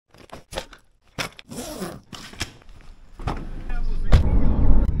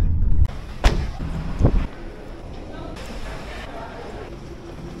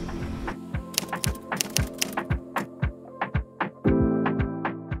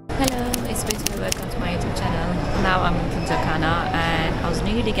guys, basically welcome to my YouTube channel. Now I'm in Punta Cana and I was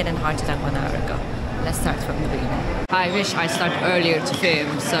nearly getting a heart attack 1 hour ago. Let's start from the beginning. I wish I started earlier to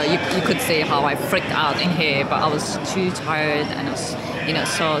film, so you could see how I freaked out in here, but I was too tired and it was,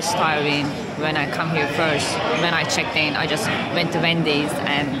 so tiring when I come here first. When I checked in, I just went to Wendy's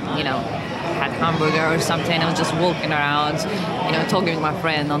and, had hamburger or something. I was just walking around, talking with my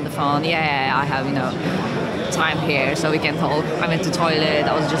friend on the phone. Yeah, I have, time here so we can talk. I went to toilet.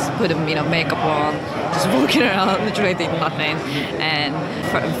 I was just putting makeup on, just walking around, literally doing nothing. And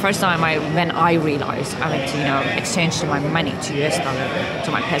first time when I realized I went to exchange my money to US dollar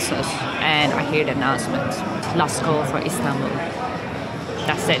to my pesos, and I hear the announcement, last call for Istanbul.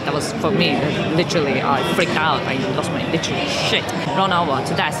 That's it. That was for me. Literally, I freaked out. I lost my literally shit. Run over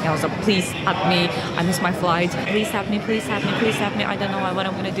to desk. I was like, please help me. I missed my flight. Please help me. Please help me. Please help me. I don't know what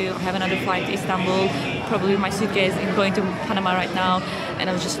I'm gonna do. I have another flight to Istanbul. Probably my suitcase is going to Panama right now. And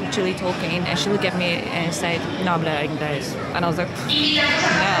I was just literally talking, and she looked at me and said, "No habla inglés." And I was like,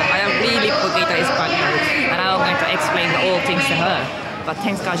 "No, I am really poquito español." And I was going to explain all things to her. But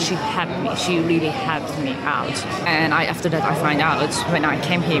thanks God she helped me. She really helped me out. And after that I find out when I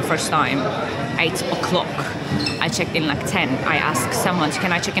came here first time, 8 o'clock. I checked in like 10. I asked someone,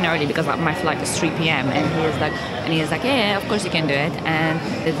 can I check in early because my flight is 3 p.m. And he was like, yeah, of course you can do it. And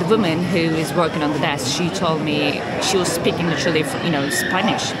the woman who is working on the desk, she told me she was speaking literally,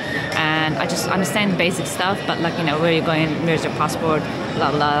 Spanish. And I just understand basic stuff, but like, where are you going? Where's your passport? Blah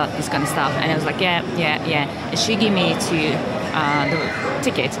blah, this kind of stuff. And I was like, yeah. And she gave me the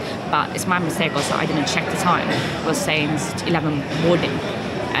ticket, but it's my mistake also. I didn't check the time. It was saying 11 boarding,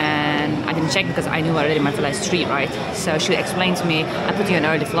 and I didn't check because I knew already my flight is 3, right? So she explained to me, I put you an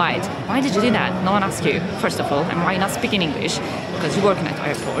early flight. Why did you do that? No one asked you, first of all, and why not speaking English? Because you're working at the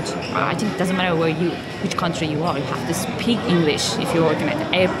airport. I think it doesn't matter which country you are, you have to speak English if you're working at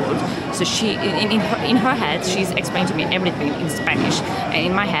the airport. So she, in her head, she's explained to me everything in Spanish, and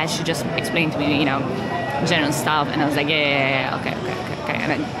in my head, she just explained to me, general stuff, and I was like, yeah, okay,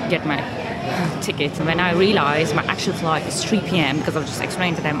 and I get my ticket. And when I realized my actual flight is 3 p.m. because I was just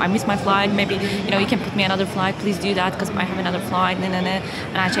explaining to them, I missed my flight, maybe, you can put me another flight, please do that because I have another flight, and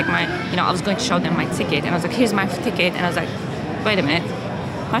I checked my, I was going to show them my ticket, and I was like, here's my ticket, and I was like, wait a minute,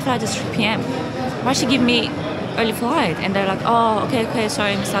 my flight is 3 p.m. Why she give me early flight? And they're like, oh, okay,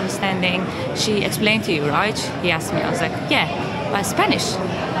 sorry, misunderstanding. She explained to you, right? He asked me. I was like, yeah, but Spanish.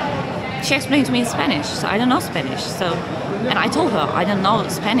 She explained to me in Spanish, so I don't know Spanish. So, and I told her, I don't know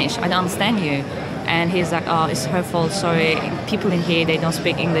Spanish, I don't understand you. And he's like, oh, it's her fault, sorry. People in here, they don't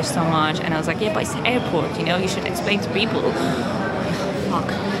speak English so much. And I was like, yeah, but it's the airport, you should explain to people. Fuck.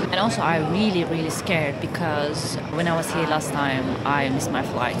 And also, I'm really scared because when I was here last time, I missed my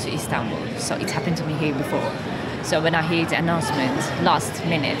flight to Istanbul. So it happened to me here before. So when I heard the announcement last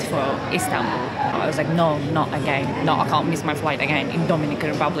minute for Istanbul, I was like, no, not again. No, I can't miss my flight again in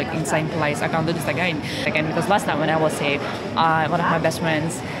Dominican Republic, in same place. I can't do this again. Because last time when I was here, one of my best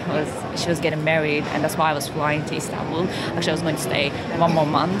friends, she was getting married, and that's why I was flying to Istanbul. Actually, I was going to stay 1 more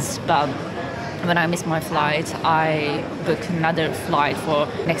month, but when I missed my flight, I booked another flight for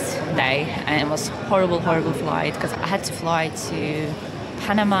next day, and it was horrible flight because I had to fly to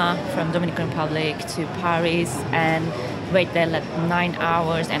Panama from Dominican Republic to Paris and wait there like 9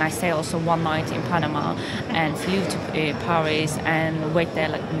 hours, and I stayed also 1 night in Panama and flew to Paris and wait there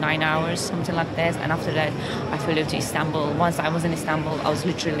like 9 hours, something like this, and after that I flew to Istanbul. Once I was in Istanbul, I was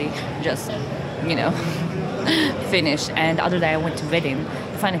literally just, finished, and the other day I went to wedding.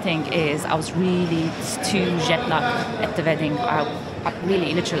 The funny thing is I was really too jet lagged at the wedding. I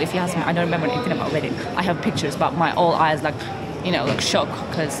really, literally, if you ask me, I don't remember anything about wedding. I have pictures, but my all eyes like shocked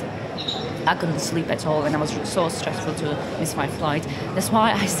because I couldn't sleep at all, and I was so stressful to miss my flight. That's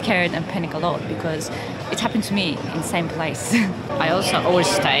why I scared and panic a lot, because it happened to me in the same place. I also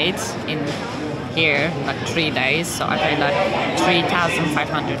overstayed in here like 3 days, so I paid like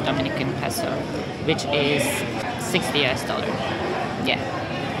 3,500 Dominican peso, which is $60 US. Yeah.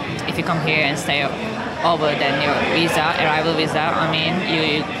 If you come here and stay over, then your arrival visa,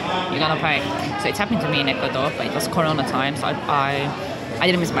 you're gonna pay. So it happened to me in Ecuador, but it was Corona time, so I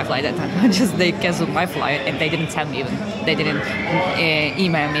didn't miss my flight that time. Just they canceled my flight, and they didn't tell me even. They didn't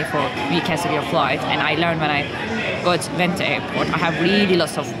email me for we cancel your flight. And I learned when I went to airport. I have really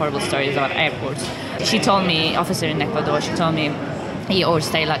lots of horrible stories about airports. She told me, officer in Ecuador, she told me, you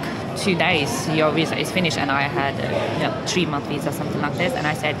overstay like 2 days, your visa is finished, and I had 3-month visa, something like this, and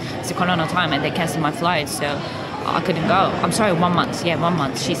I said it's a Corona time and they canceled my flight, so I couldn't go. I'm sorry, 1 month. Yeah, 1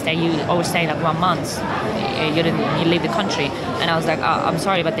 month. She said, you always stay like 1 month. You leave the country. And I was like, I'm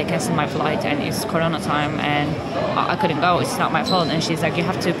sorry, but they canceled my flight and it's Corona time and I couldn't go. It's not my fault. And she's like, you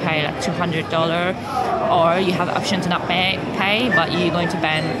have to pay like $200 or you have the option to not pay, but you're going to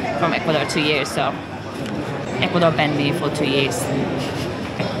ban from Ecuador 2 years. So Ecuador banned me for 2 years.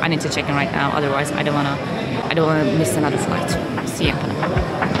 I need to check in right now. Otherwise, I don't wanna miss another flight. See you in Panama.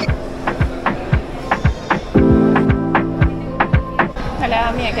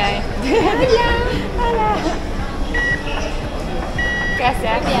 Hola, mi acá. Hola. Hola.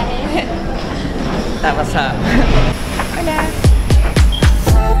 Gracias, viaje. That was her. Hola.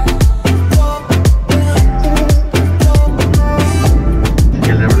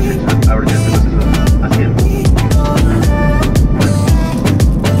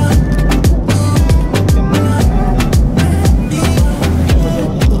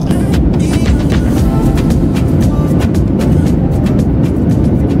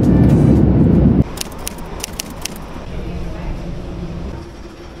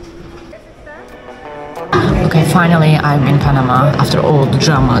 Okay, finally I'm in Panama after all the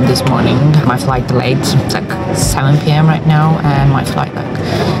drama this morning. My flight delayed. It's like 7 p.m. right now and my flight like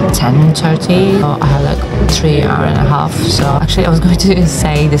 10:30. So I had like 3 hours and a half. So actually I was going to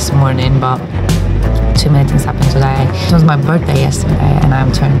say this morning, but too many things happened today. It was my birthday yesterday and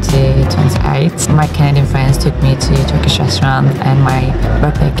I'm turning 28. My Canadian friends took me to a Turkish restaurant and my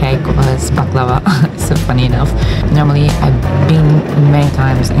birthday cake was baklava. So funny enough. Normally I've been many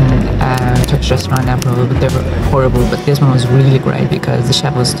times in a Turkish restaurant abroad, but they were horrible. But this one was really great because the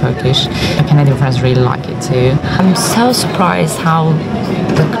chef was Turkish. My Canadian friends really like it too. I'm so surprised how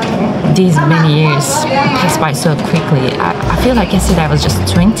these many years pass by so quickly. I feel like yesterday I was just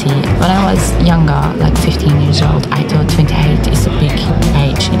 20. When I was younger, like 15 years old, I thought 28 is a big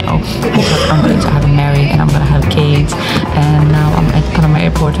age, you know. I thought I'm going to have married and I'm going to have kids, and now I'm at Panama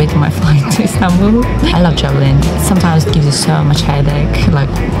airport waiting my flight to Istanbul. I love traveling. Sometimes it gives you so much headache,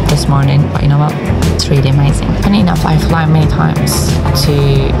 like this morning, but you know what? It's really amazing. Funny enough, I fly many times to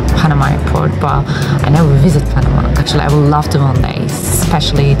Panama airport, but I never visit Panama. Actually, I would love to one day,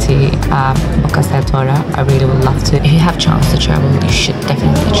 especially to Bocas del Toro. I really would love to. If you have chance to travel, you should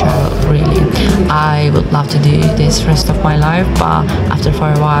definitely travel, really. I would love to do this rest of my life, but after for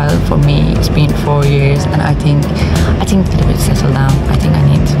a while, for me, it's been 4 years and I think a little bit settle down. I think I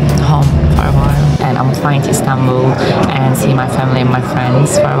need home for a while. And I'm flying to Istanbul and see my family and my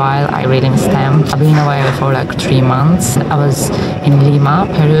friends for a while. I really miss them. I've been away for like 3 months. I was in Lima,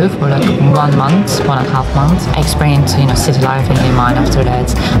 Peru for like 1 month, 1.5 months. I experienced, you know, city life in Lima, and after that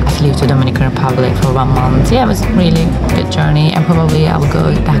I flew to Dominican Republic for 1 month. Yeah, it was a really good journey and probably I will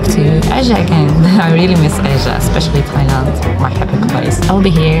go back to Asia again. I really miss Asia, especially Thailand, my happy place. I'll be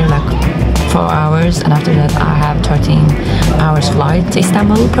here like 4 hours and after that I have 13 hours flight to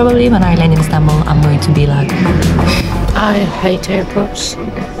Istanbul. Probably when I land in Istanbul I'm going to be like, I hate airports,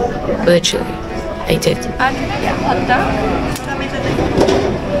 literally hate it. Can I get hot dog?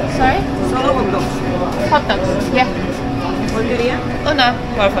 Sorry? Solo hot dogs. Hot dogs, yeah. ¿Cuál quería? Una,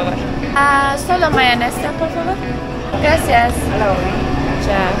 por favor. Solo mayonesa, por favor. Gracias.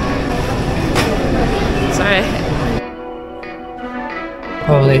 Ciao. Sorry.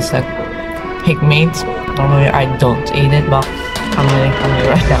 Probably it's like pig meat. Normally I don't eat it, but I'm really hungry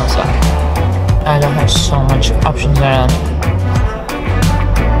right now, so I don't have so much options around.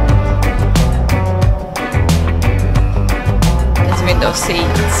 There's window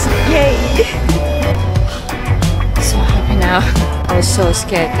seats. Yay! So happy now. I was so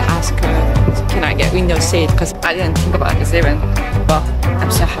scared to ask her, can I get window seat? Because I didn't think about this even. But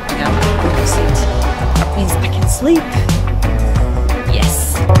I'm so happy now. Window seat. That means I can sleep.